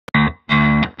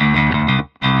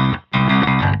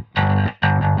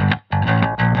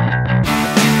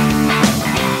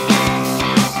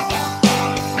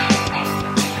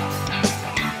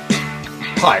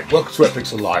Welcome to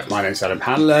Wetpixel Live. My name is Adam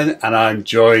Hanlon and I'm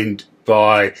joined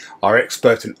by our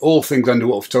expert in all things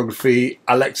underwater photography,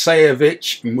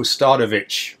 Alexeyevich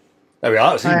Mustardovich. There we are.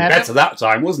 It was even better that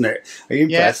time, wasn't it? Are you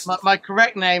impressed? Yes, my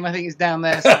correct name, I think, is down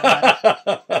there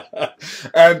somewhere.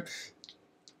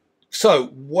 So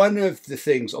one of the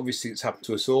things, obviously, that's happened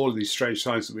to us all in these strange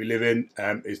times that we live in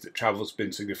is that travel's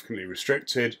been significantly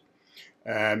restricted.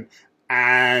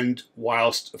 And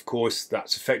whilst, of course,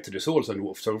 that's affected us all as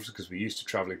underwater photographers because we're used to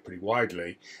travelling pretty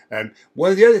widely,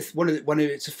 one of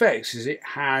its effects is it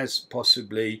has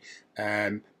possibly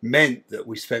meant that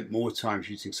we spent more time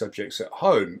shooting subjects at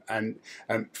home, and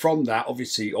from that,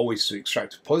 obviously, always to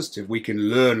extract a positive, we can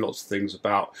learn lots of things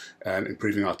about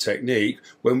improving our technique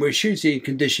when we're shooting in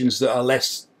conditions that are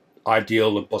less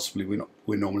ideal than possibly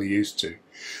we're normally used to.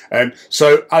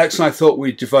 So Alex and I thought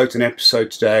we'd devote an episode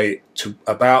today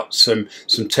about some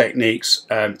techniques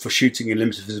for shooting in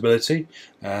limited visibility,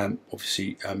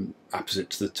 obviously opposite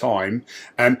to the time.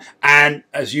 And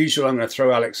as usual, I'm going to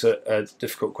throw Alex a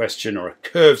difficult question or a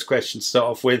curved question to start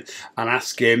off with and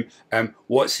ask him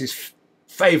what's his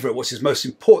favourite, what's his most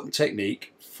important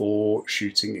technique for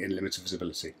shooting in limited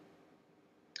visibility.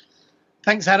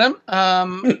 Thanks, Adam. I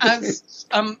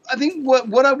think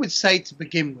what I would say to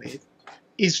begin with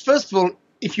is, first of all,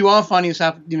 if you are finding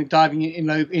yourself diving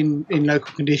in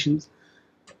local conditions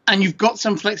and you've got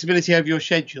some flexibility over your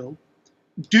schedule,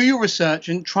 do your research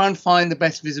and try and find the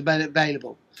best visibility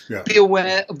available. Yeah. Be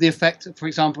aware of the effect, for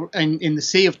example, in the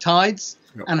sea of tides,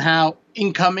 yep, and how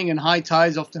incoming and high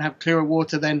tides often have clearer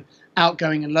water than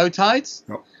outgoing and low tides.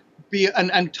 Yep.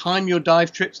 And time your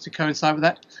dive trips to coincide with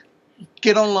that.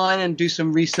 Get online and do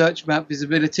some research about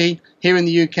visibility. Here in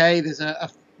the UK,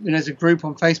 there's a group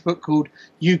on Facebook called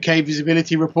UK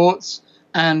Visibility Reports,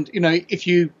 and if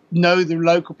you know the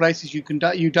local places you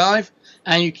dive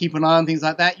and you keep an eye on things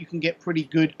like that, you can get pretty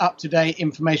good up-to-date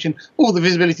information. Oh, the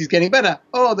visibility is getting better.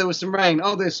 Oh, there was some rain.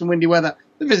 Oh, there's some windy weather.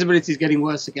 The visibility is getting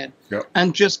worse again. Yep.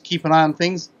 And just keep an eye on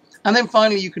things. And then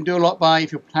finally, you can do a lot by,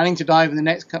 if you're planning to dive in the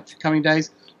next coming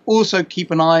days, also keep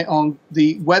an eye on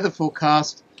the weather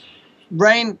forecast.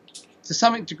 Rain to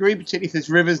some degree, particularly if there's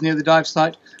rivers near the dive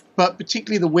site, but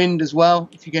particularly the wind as well.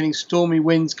 If you're getting stormy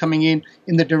winds coming in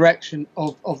the direction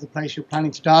of the place you're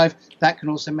planning to dive, that can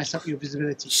also mess up your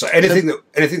visibility. So anything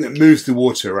that moves the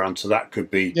water around, so that could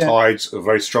be tides, or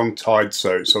very strong tides.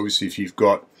 So it's obviously if you've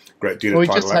got a great deal of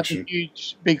tidal action. We just had the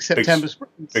huge, big September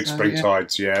springs. Big spring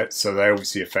tides, yeah. So they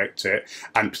obviously affect it,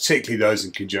 and particularly those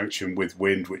in conjunction with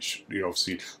wind, which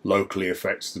obviously locally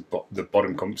affects the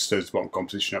bottom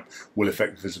composition up, will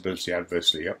affect the visibility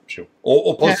adversely. Yep, sure,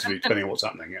 or positively, depending on what's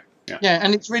happening. Yeah,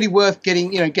 and it's really worth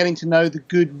getting to know the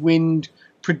good wind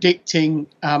predicting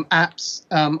apps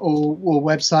or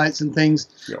websites and things.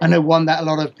 Yep. I know one that a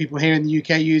lot of people here in the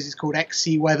UK use is called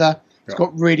XC Weather. It's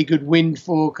got really good wind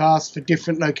forecasts for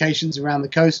different locations around the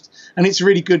coast, and it's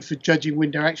really good for judging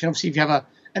wind direction. Obviously, if you have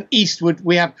an eastward,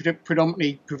 we have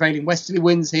predominantly prevailing westerly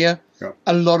winds here. Yep.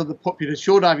 A lot of the popular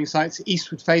shore diving sites are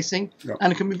eastward facing, yep,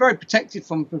 and it can be very protected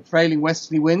from prevailing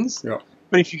westerly winds. Yep.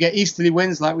 But if you get easterly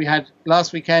winds like we had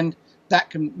last weekend, that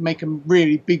can make a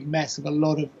really big mess of a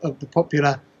lot of the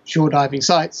popular shore diving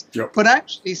sites. Yep. But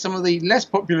actually, some of the less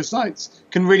popular sites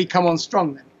can really come on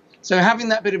strong then. So having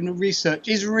that bit of research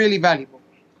is really valuable.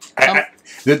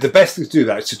 The best thing to do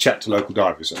that is to chat to local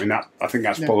divers. I mean, I think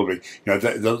that's probably,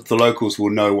 the locals will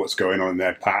know what's going on in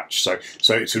their patch. So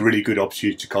it's a really good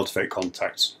opportunity to cultivate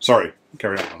contacts. Sorry,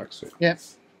 carry on, Alex. Yeah.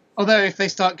 Although if they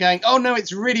start going, oh no,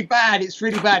 it's really bad,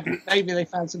 maybe they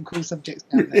found some cool subjects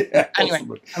down there. Yeah, anyway,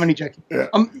 possibly. I'm only joking. Yeah.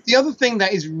 The other thing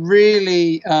that is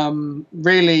really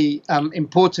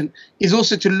important is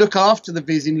also to look after the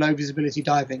viz in low visibility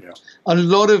diving. Yeah. A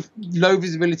lot of low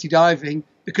visibility diving,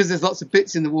 because there's lots of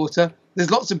bits in the water, there's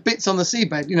lots of bits on the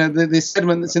seabed. The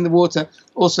sediment that's in the water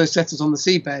also settles on the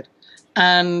seabed.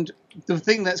 And the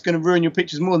thing that's going to ruin your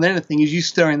pictures more than anything is you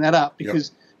stirring that up,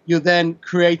 because you're then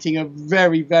creating a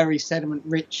very, very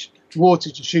sediment-rich water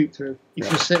to shoot through if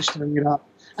you're stirring it up.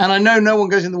 And I know no one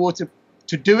goes in the water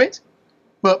to do it,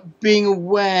 but being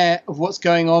aware of what's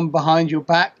going on behind your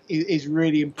back is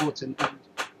really important.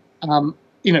 And,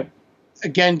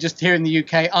 again, just here in the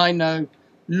UK, I know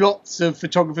lots of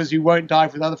photographers who won't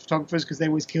dive with other photographers because they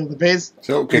always kill the viz.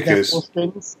 So kickers.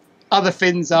 Other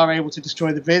fins are able to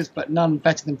destroy the viz, but none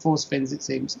better than force fins, it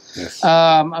seems. Yes.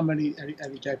 I'm only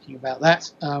joking about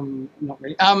that. Not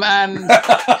really. But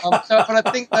I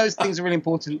think those things are really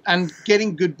important, and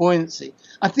getting good buoyancy.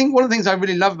 I think one of the things I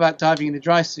really love about diving in a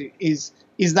dry suit is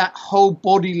that whole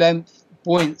body length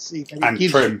buoyancy that it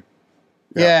gives trim.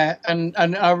 Yeah, and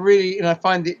I really, and I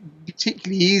find it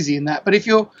particularly easy in that. But if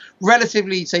you're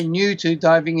relatively, say, new to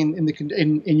diving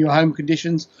in your home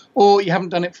conditions, or you haven't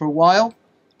done it for a while,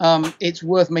 it's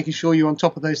worth making sure you're on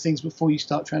top of those things before you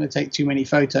start trying to take too many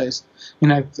photos.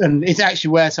 And it's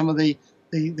actually where some of the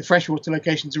freshwater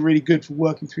locations are really good for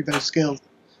working through those skills.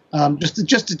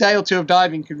 Just a day or two of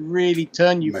diving can really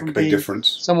turn you from being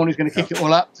someone who's going to kick it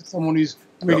all up to someone who's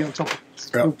really on top of it.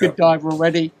 If you're a good diver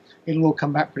already, it'll all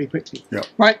come back pretty quickly.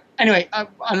 Right. Anyway,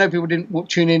 I know people didn't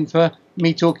tune in for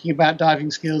me talking about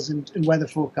diving skills and weather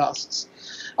forecasts.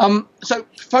 So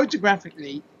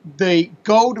photographically, the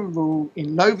golden rule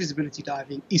in low visibility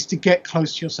diving is to get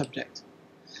close to your subject.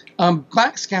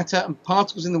 Backscatter and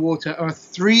particles in the water are a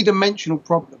three-dimensional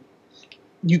problem.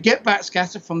 You get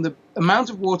backscatter from the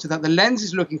amount of water that the lens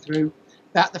is looking through,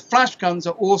 that the flash guns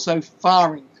are also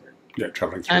firing through. Yeah,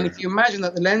 traveling through. And if you imagine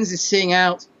that the lens is seeing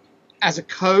out as a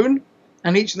cone,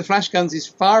 and each of the flash guns is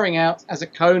firing out as a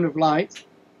cone of light,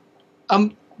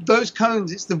 those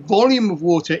cones, it's the volume of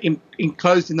water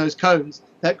enclosed in those cones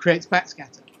that creates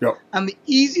backscatter. Yep. And the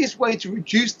easiest way to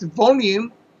reduce the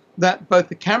volume that both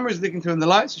the camera is looking through and the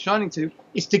lights are shining to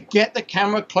is to get the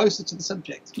camera closer to the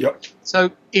subject. Yep.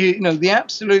 So, the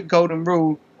absolute golden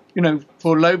rule,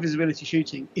 for low visibility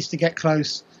shooting is to get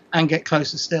close and get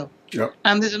closer still. Yep.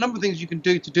 And there's a number of things you can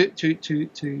do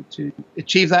to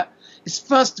achieve that. Is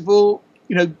first of all,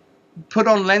 put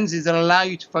on lenses that allow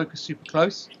you to focus super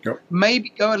close. Yep. Maybe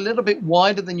go a little bit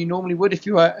wider than you normally would if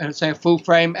you were, say, a full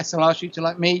frame SLR shooter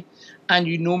like me, and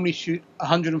you normally shoot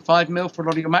 105mm for a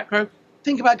lot of your macro.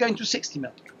 Think about going to a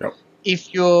 60mm. Yep.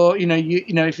 If you're,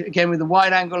 if again with a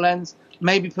wide angle lens,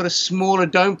 maybe put a smaller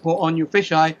dome port on your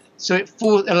fisheye so it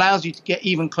allows you to get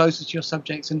even closer to your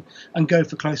subjects and go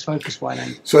for close focus wide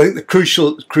angle. So I think the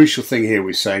crucial thing here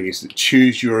we're saying is that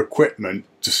choose your equipment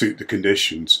to suit the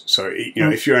conditions. So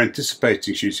if you're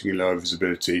anticipating shooting in lower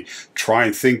visibility, try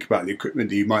and think about the equipment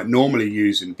that you might normally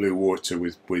use in blue water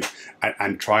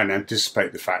and try and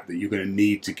anticipate the fact that you're going to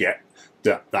need to get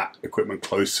that equipment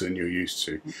closer than you're used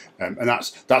to, and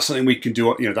that's something we can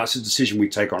do. That's a decision we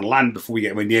take on land before we get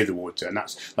anywhere near the water, and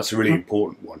that's a really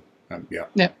important one. Yeah.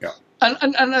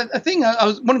 And I think I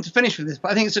was wanting to finish with this, but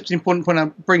I think it's such an important point.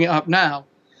 I'll bring it up now,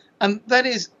 and that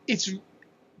is,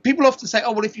 people often say,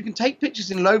 oh well, if you can take pictures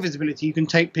in low visibility, you can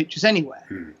take pictures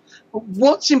anywhere. But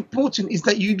what's important is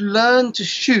that you learn to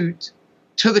shoot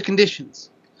to the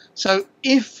conditions. So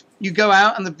if you go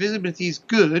out and the visibility is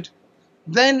good,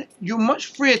 then you're much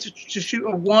freer to shoot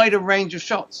a wider range of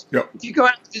shots. Yep. If you go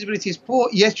out and visibility is poor,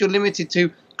 yes, you're limited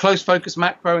to close focus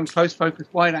macro and close focus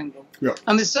wide angle. Yep.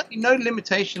 And there's certainly no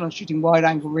limitation on shooting wide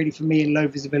angle really for me in low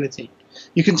visibility.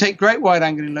 You can take great wide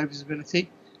angle in low visibility.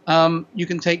 You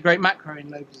can take great macro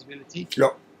in low visibility.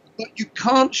 Yep. But you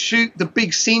can't shoot the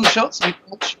big scene shots. You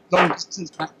can't shoot long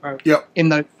distance macro in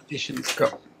those conditions.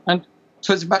 Yep. And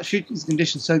so it's about shooting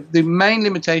conditions. So the main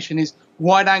limitation is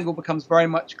wide angle becomes very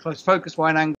much close focus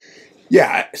wide angle.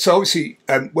 Yeah, so obviously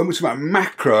when we're talking about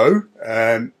macro,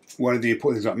 one of the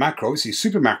important things about macro, obviously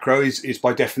super macro is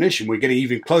by definition, we're getting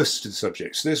even closer to the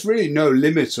subject. So there's really no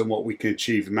limit on what we can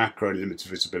achieve in macro and limited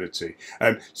visibility.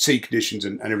 Sea conditions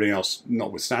and everything else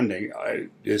notwithstanding,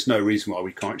 there's no reason why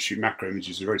we can't shoot macro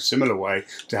images in a very similar way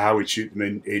to how we shoot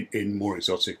them in more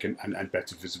exotic and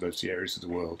better visibility areas of the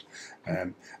world.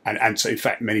 And so in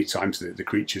fact many times the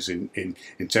creatures in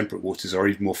temperate waters are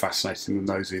even more fascinating than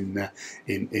those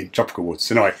in tropical waters.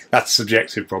 So anyway, that's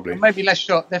subjective probably. Maybe less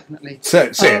shot, definitely.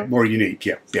 So more unique,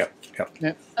 yeah.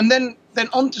 And then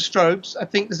on to strobes. I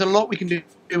think there's a lot we can do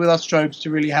with our strobes to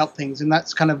really help things, and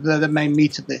that's kind of the main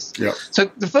meat of this. Yeah.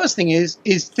 So the first thing is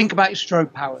think about your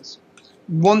strobe powers.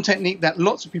 One technique that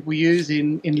lots of people use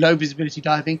in low visibility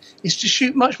diving is to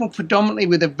shoot much more predominantly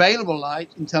with available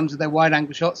light in terms of their wide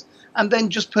angle shots, and then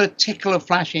just put a tickle of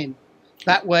flash in.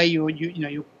 That way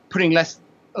you're putting less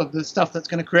of the stuff that's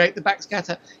going to create the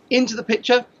backscatter into the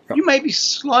picture. Yeah. You may be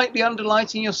slightly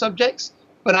underlighting your subjects,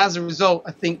 but as a result,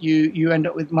 I think you end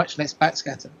up with much less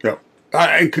backscatter. Yeah.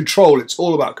 And control, it's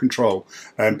all about control.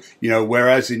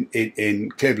 Whereas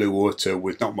in clear blue water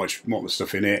with not much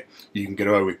stuff in it, you can get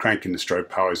away with cranking the strobe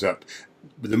powers up.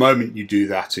 But the moment you do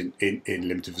that in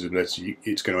limited visibility,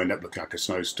 it's going to end up looking like a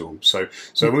snowstorm. So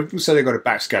when people say they've got a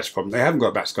backscatter problem, they haven't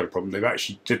got a backscatter problem. They've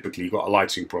actually typically got a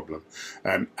lighting problem.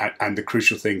 And the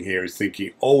crucial thing here is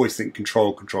always think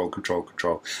control.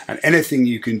 And anything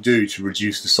you can do to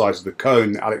reduce the size of the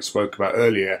cone that Alex spoke about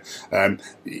earlier, and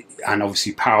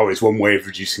obviously power is one way of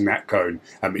reducing that cone.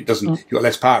 It doesn't. You've got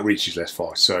less power, it reaches less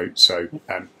far.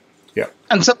 Yeah.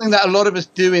 And something that a lot of us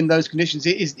do in those conditions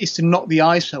is to knock the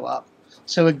ISO up.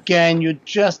 So again, you're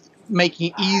just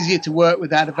making it easier to work with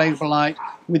that available light,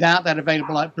 without that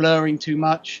available light blurring too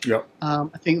much. Yep. I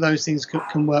think those things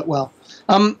can work well.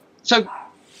 So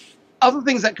other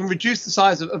things that can reduce the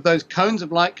size of those cones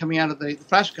of light coming out of the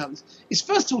flash guns is,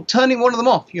 first of all, turning one of them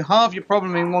off. You halve your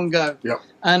problem in one go. Yep.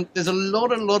 And there's a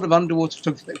lot of underwater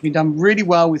photography that can be done really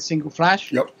well with single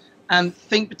flash. Yep. And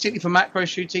think particularly for macro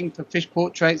shooting, for fish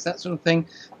portraits, that sort of thing.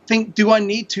 Think, do I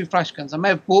need 2 flash guns? I may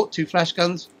have bought 2 flash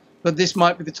guns, but this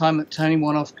might be the time that turning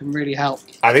one off can really help.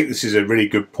 I think this is a really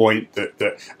good point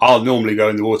that I'll normally go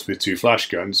in the water with 2 flash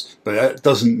guns, but that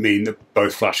doesn't mean that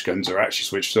both flash guns are actually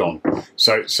switched on.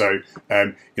 So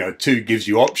 2 gives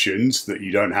you options that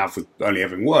you don't have with only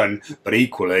having 1, but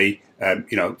equally,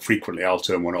 frequently I'll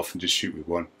turn one off and just shoot with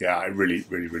 1. Yeah, a really,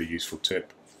 really, really useful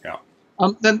tip. Yeah.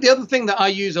 Then the other thing that I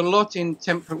use a lot in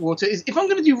temperate water is, if I'm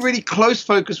going to do really close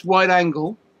focus wide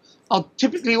angle, I'll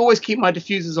typically always keep my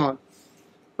diffusers on.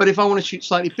 But if I want to shoot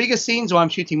slightly bigger scenes, or I'm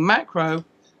shooting macro,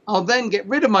 I'll then get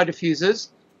rid of my diffusers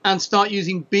and start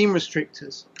using beam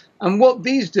restrictors. And what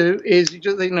these do is,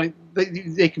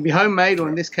 they can be homemade, or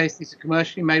in this case, these are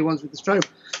commercially made ones with the strobe.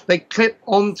 They clip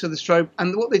onto the strobe,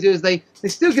 and what they do is they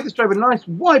still give the strobe a nice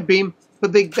wide beam,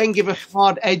 but they then give a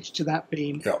hard edge to that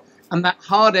beam. Yeah. And that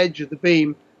hard edge of the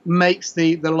beam makes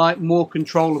the light more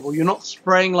controllable. You're not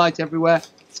spraying light everywhere.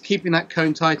 It's keeping that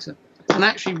cone tighter. And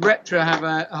actually, Retro have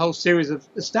a whole series of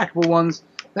stackable ones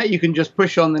that you can just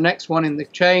push on the next one in the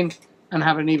chain and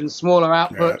have an even smaller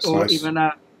output, or nice. Even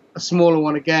a smaller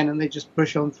one again, and they just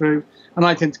push on through. And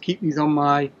I tend to keep these on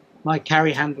my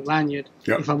carry handle lanyard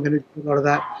if I'm going to do a lot of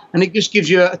that. And it just gives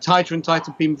you a tighter and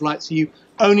tighter beam of light, so you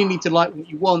only need to light what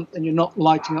you want, and you're not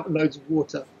lighting up loads of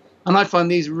water. And I find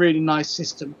these a really nice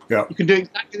system. Yeah. You can do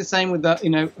exactly the same with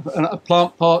a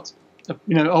plant pot,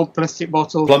 old plastic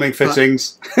bottle, plumbing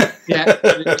fittings. Yeah,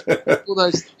 all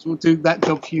those things will do that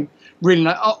job for you really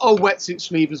nice. Old wetsuit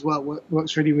sleeve as well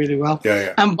works really, really well.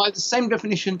 Yeah. And by the same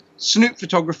definition, snoop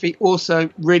photography also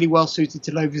really well suited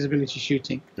to low visibility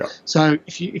shooting. Yeah. So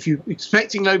if you're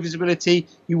expecting low visibility,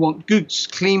 you want good,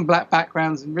 clean black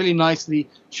backgrounds and really nicely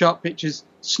sharp pictures,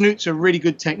 snoops are a really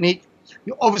good technique.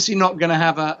 You're obviously not going to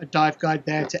have a dive guide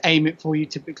there to aim it for you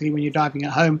typically when you're diving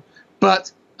at home.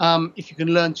 But if you can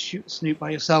learn to shoot a snoop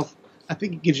by yourself, I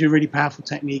think it gives you a really powerful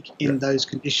technique in those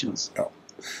conditions.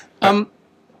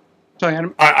 Sorry,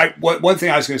 Adam. One thing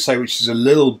I was going to say, which is a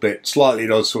little bit slightly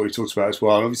at odds to what we talked about as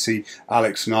well, and obviously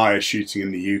Alex and I are shooting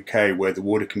in the UK where the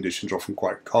water conditions are often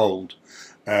quite cold.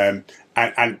 And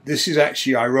this is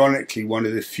actually, ironically, one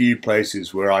of the few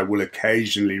places where I will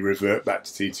occasionally revert back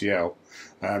to TTL.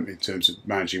 In terms of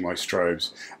managing my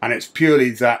strobes, and it's purely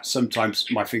that sometimes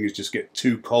my fingers just get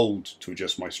too cold to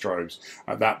adjust my strobes.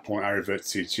 At that point I revert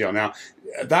to TTL. Now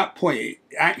at that point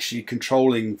actually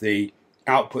controlling the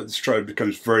output of the strobe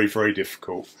becomes very, very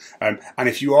difficult, and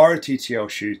if you are a TTL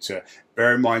shooter,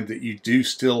 bear in mind that you do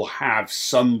still have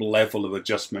some level of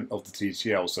adjustment of the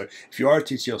TTL. So if you are a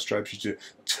TTL strobe shooter,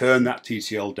 turn that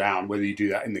TTL down, whether you do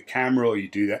that in the camera or you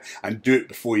do that, and do it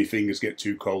before your fingers get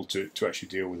too cold to actually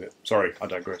deal with it. Sorry, I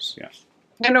digress.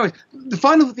 Yeah. No, the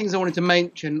final things I wanted to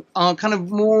mention are kind of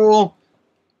more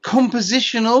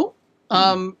compositional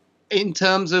in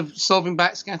terms of solving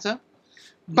backscatter.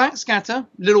 Backscatter,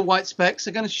 little white specks,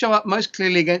 are going to show up most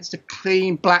clearly against a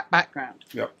clean black background.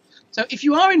 Yep. So if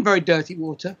you are in very dirty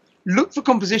water, look for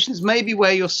compositions maybe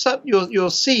where your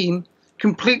scene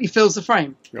completely fills the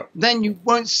frame. Yep. Then you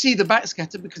won't see the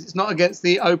backscatter because it's not against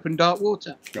the open dark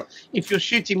water. Yep. If you're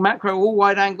shooting macro or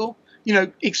wide angle,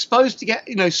 exposed to get,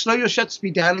 slow your shutter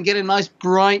speed down and get a nice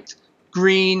bright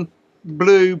green,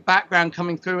 blue background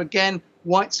coming through. Again,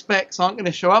 white specks aren't going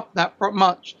to show up that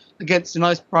much against a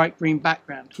nice bright green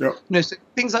background. Yep. So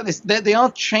things like this, they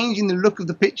are changing the look of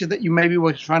the picture that you maybe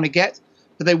were trying to get,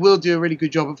 but they will do a really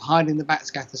good job of hiding the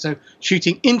backscatter. So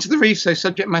shooting into the reef so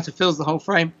subject matter fills the whole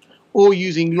frame, or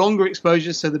using longer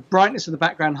exposures so the brightness of the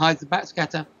background hides the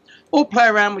backscatter, or play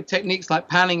around with techniques like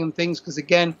panning and things, because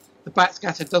again, the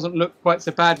backscatter doesn't look quite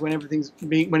so bad when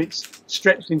when it's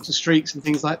stretched into streaks and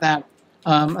things like that.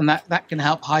 And that can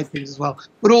help hide things as well.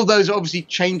 But all those are obviously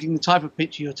changing the type of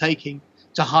picture you're taking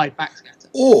to hide backscatter.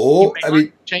 Or,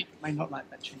 you may not like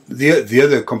that change. The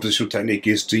other compositional technique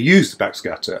is to use the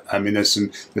backscatter. I mean, there's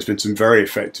been some very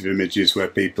effective images where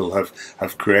people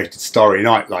have created Starry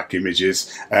Night-like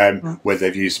images where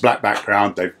they've used black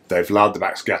background, they've allowed the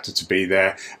backscatter to be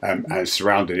there, and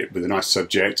surrounded it with a nice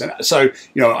subject. And so,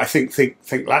 I think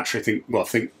laterally,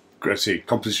 think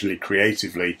compositionally,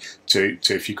 creatively, to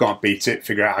if you can't beat it,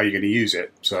 figure out how you're going to use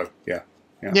it. So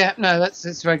yeah, no, that's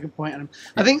a very good point, Adam.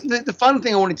 I think the final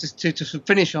thing I wanted to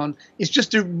finish on is just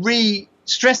to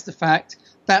re-stress the fact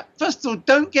that, first of all,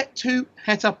 don't get too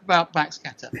het up about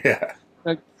backscatter. Yeah.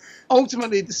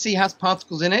 Ultimately, the sea has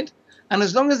particles in it, and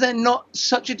as long as they're not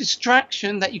such a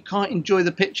distraction that you can't enjoy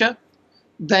the picture,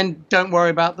 then don't worry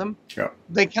about them. Yeah.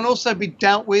 They can also be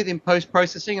dealt with in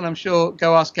post-processing, and I'm sure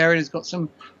Go Ask Gary has got some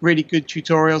really good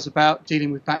tutorials about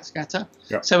dealing with backscatter.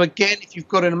 Yeah. So again, if you've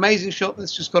got an amazing shot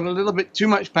that's just got a little bit too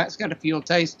much backscatter for your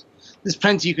taste, there's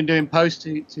plenty you can do in post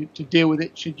to deal with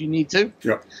it should you need to.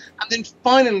 Yeah. And then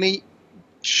finally,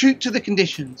 shoot to the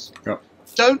conditions. Yeah.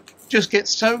 Don't just get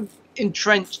so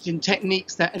entrenched in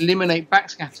techniques that eliminate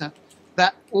backscatter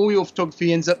that all your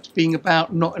photography ends up being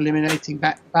about not eliminating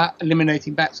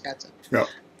backscatter. Yeah.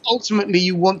 Ultimately,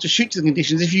 you want to shoot to the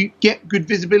conditions. If you get good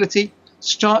visibility,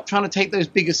 start trying to take those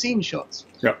bigger scene shots.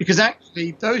 Yeah. Because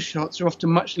actually, those shots are often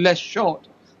much less shot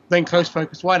than close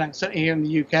focus wide angle. Certainly here in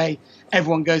the UK,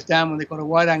 everyone goes down when they've got a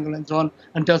wide angle lens on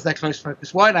and does their close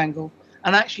focus wide angle.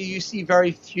 And actually, you see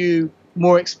very few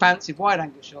more expansive wide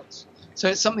angle shots. So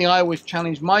it's something I always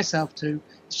challenge myself to,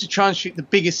 is to try and shoot the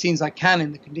biggest scenes I can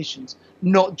in the conditions,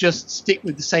 not just stick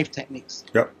with the safe techniques.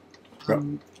 Yep.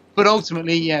 But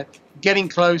ultimately, yeah, getting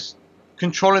close,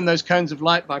 controlling those cones of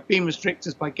light by beam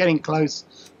restrictors, by getting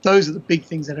close, those are the big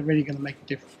things that are really going to make a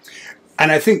difference.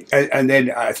 And I think,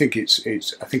 I think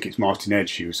it's Martin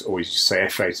Edge who always used to say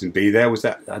F8 and B there. Was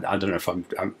that? I don't know if I'm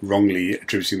wrongly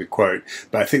attributing the quote,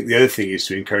 but I think the other thing is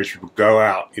to encourage people to go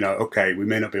out. You know, okay, we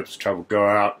may not be able to travel. Go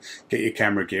out, get your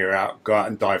camera gear out, go out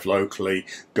and dive locally.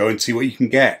 Go and see what you can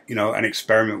get. You know, and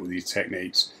experiment with these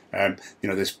techniques. You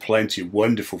know, there's plenty of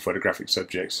wonderful photographic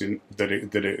subjects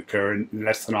that occur in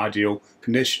less than ideal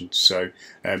conditions. So,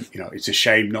 you know, it's a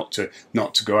shame not to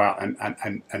go out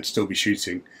and still be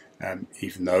shooting.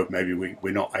 Even though maybe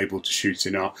we're not able to shoot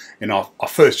in our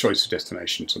first choice of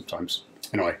destination sometimes.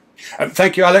 Anyway,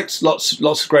 thank you, Alex. Lots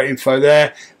of great info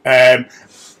there.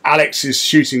 Alex is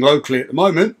shooting locally at the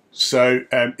moment, so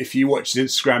if you watch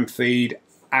his Instagram feed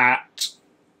at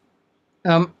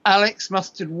Alex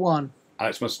Mustard 1.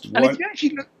 Alex Mustard 1. And if you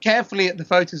actually look carefully at the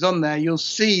photos on there, you'll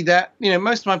see that, you know,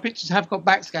 most of my pictures have got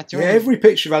backscatter. Yeah, every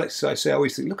picture of Alex I see, I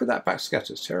always think, look at that backscatter,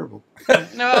 it's terrible.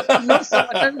 No, I'm not, I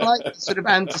don't like the sort of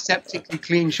antiseptically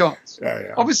clean shots.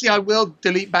 Yeah. Obviously, I will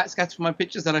delete backscatter from my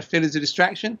pictures that I feel is a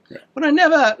distraction, but I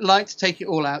never like to take it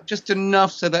all out, just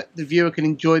enough so that the viewer can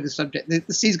enjoy the subject.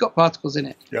 The sea's got particles in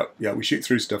it. Yeah, we shoot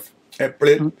through stuff. Yeah,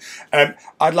 brilliant.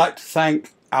 I'd like to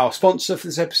thank our sponsor for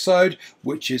this episode,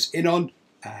 which is Inon.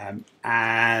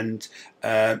 And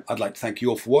I'd like to thank you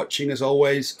all for watching as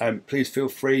always. Please feel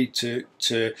free to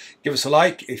give us a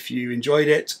like if you enjoyed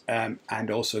it, and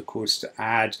also of course to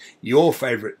add your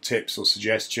favourite tips or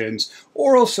suggestions,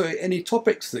 or also any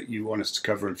topics that you want us to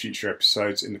cover in future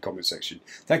episodes in the comment section.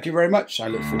 Thank you very much. I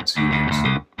look forward to seeing you next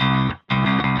time.